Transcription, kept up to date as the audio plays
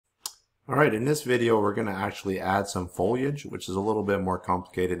Alright, in this video we're going to actually add some foliage, which is a little bit more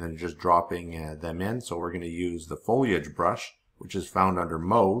complicated than just dropping them in. So we're going to use the foliage brush, which is found under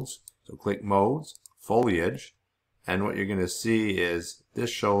modes. So click modes, foliage, and what you're going to see is this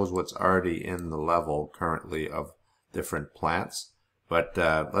shows what's already in the level currently of different plants. But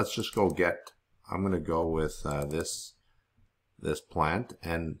let's just go get, I'm going to go with this plant,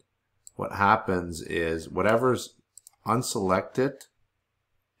 and what happens is whatever's unselected,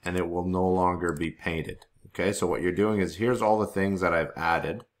 and it will no longer be painted. Okay, so what you're doing is here's all the things that I've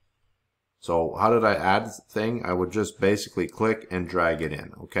added. So how did I add the thing? I would just basically click and drag it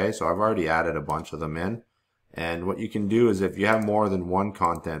in. Okay, so I've already added a bunch of them in. And what you can do is if you have more than one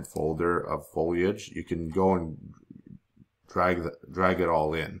content folder of foliage, you can go and drag it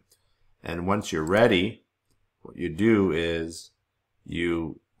all in. And once you're ready, what you do is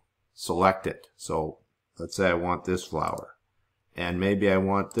you select it. So let's say I want this flower. And maybe I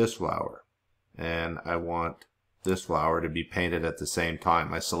want this flower, and I want this flower to be painted at the same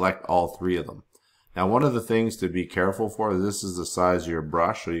time. I select all three of them. Now, one of the things to be careful for, this is the size of your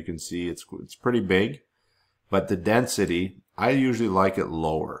brush, so you can see it's pretty big, but the density, I usually like it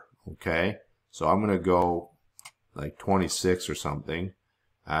lower. Okay, so I'm going to go like 26 or something,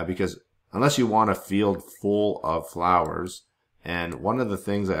 because unless you want a field full of flowers, and one of the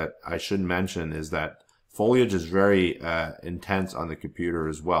things that I should mention is that foliage is very intense on the computer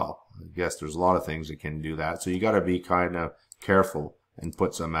as well. I guess there's a lot of things that can do that. So you got to be kind of careful and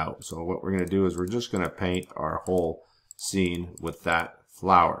put some out. So what we're going to do is we're just going to paint our whole scene with that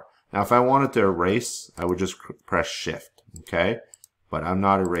flower. Now if I wanted to erase, I would just press shift. Okay, but I'm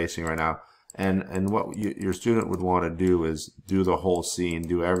not erasing right now. And what your student would want to do is do the whole scene,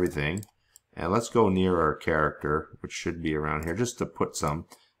 do everything. And let's go near our character, which should be around here, just to put some.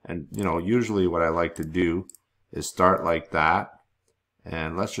 And you know, usually what I like to do is start like that,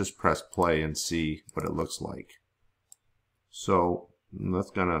 and let's just press play and see what it looks like. So that's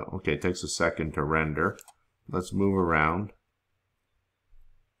gonna, okay, it takes a second to render. Let's move around,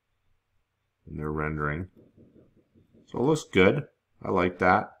 and they're rendering. So it looks good. I like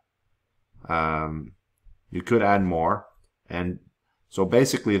that. You could add more, and so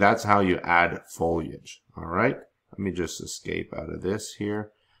basically that's how you add foliage. All right, let me just escape out of this here.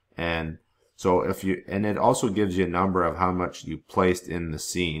 And so if you, and it also gives you a number of how much you placed in the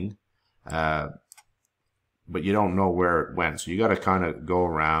scene, but you don't know where it went. So you got to kind of go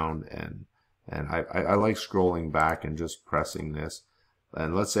around, and I like scrolling back and just pressing this.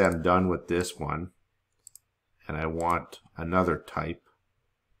 And let's say I'm done with this one, and I want another type.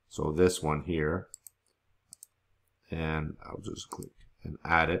 So this one here, and I'll just click and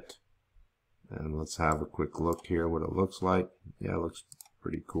add it. And let's have a quick look here what it looks like. Yeah, it looks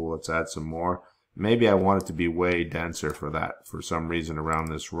pretty cool. Let's add some more. Maybe I want it to be way denser for that, for some reason around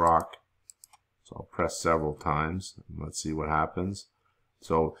this rock. So I'll press several times and let's see what happens.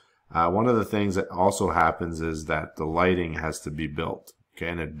 So one of the things that also happens is that the lighting has to be built. Okay,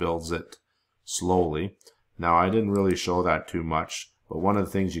 and it builds it slowly. Now I didn't really show that too much, but one of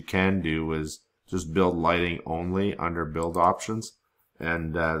the things you can do is just build lighting only under build options,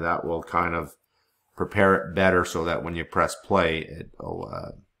 and that will kind of prepare it better so that when you press play, it'll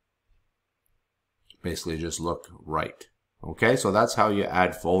basically just look right. Okay, so that's how you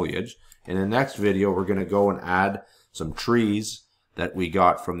add foliage. In the next video, we're going to go and add some trees that we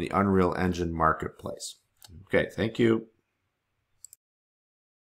got from the Unreal Engine Marketplace. Okay, thank you.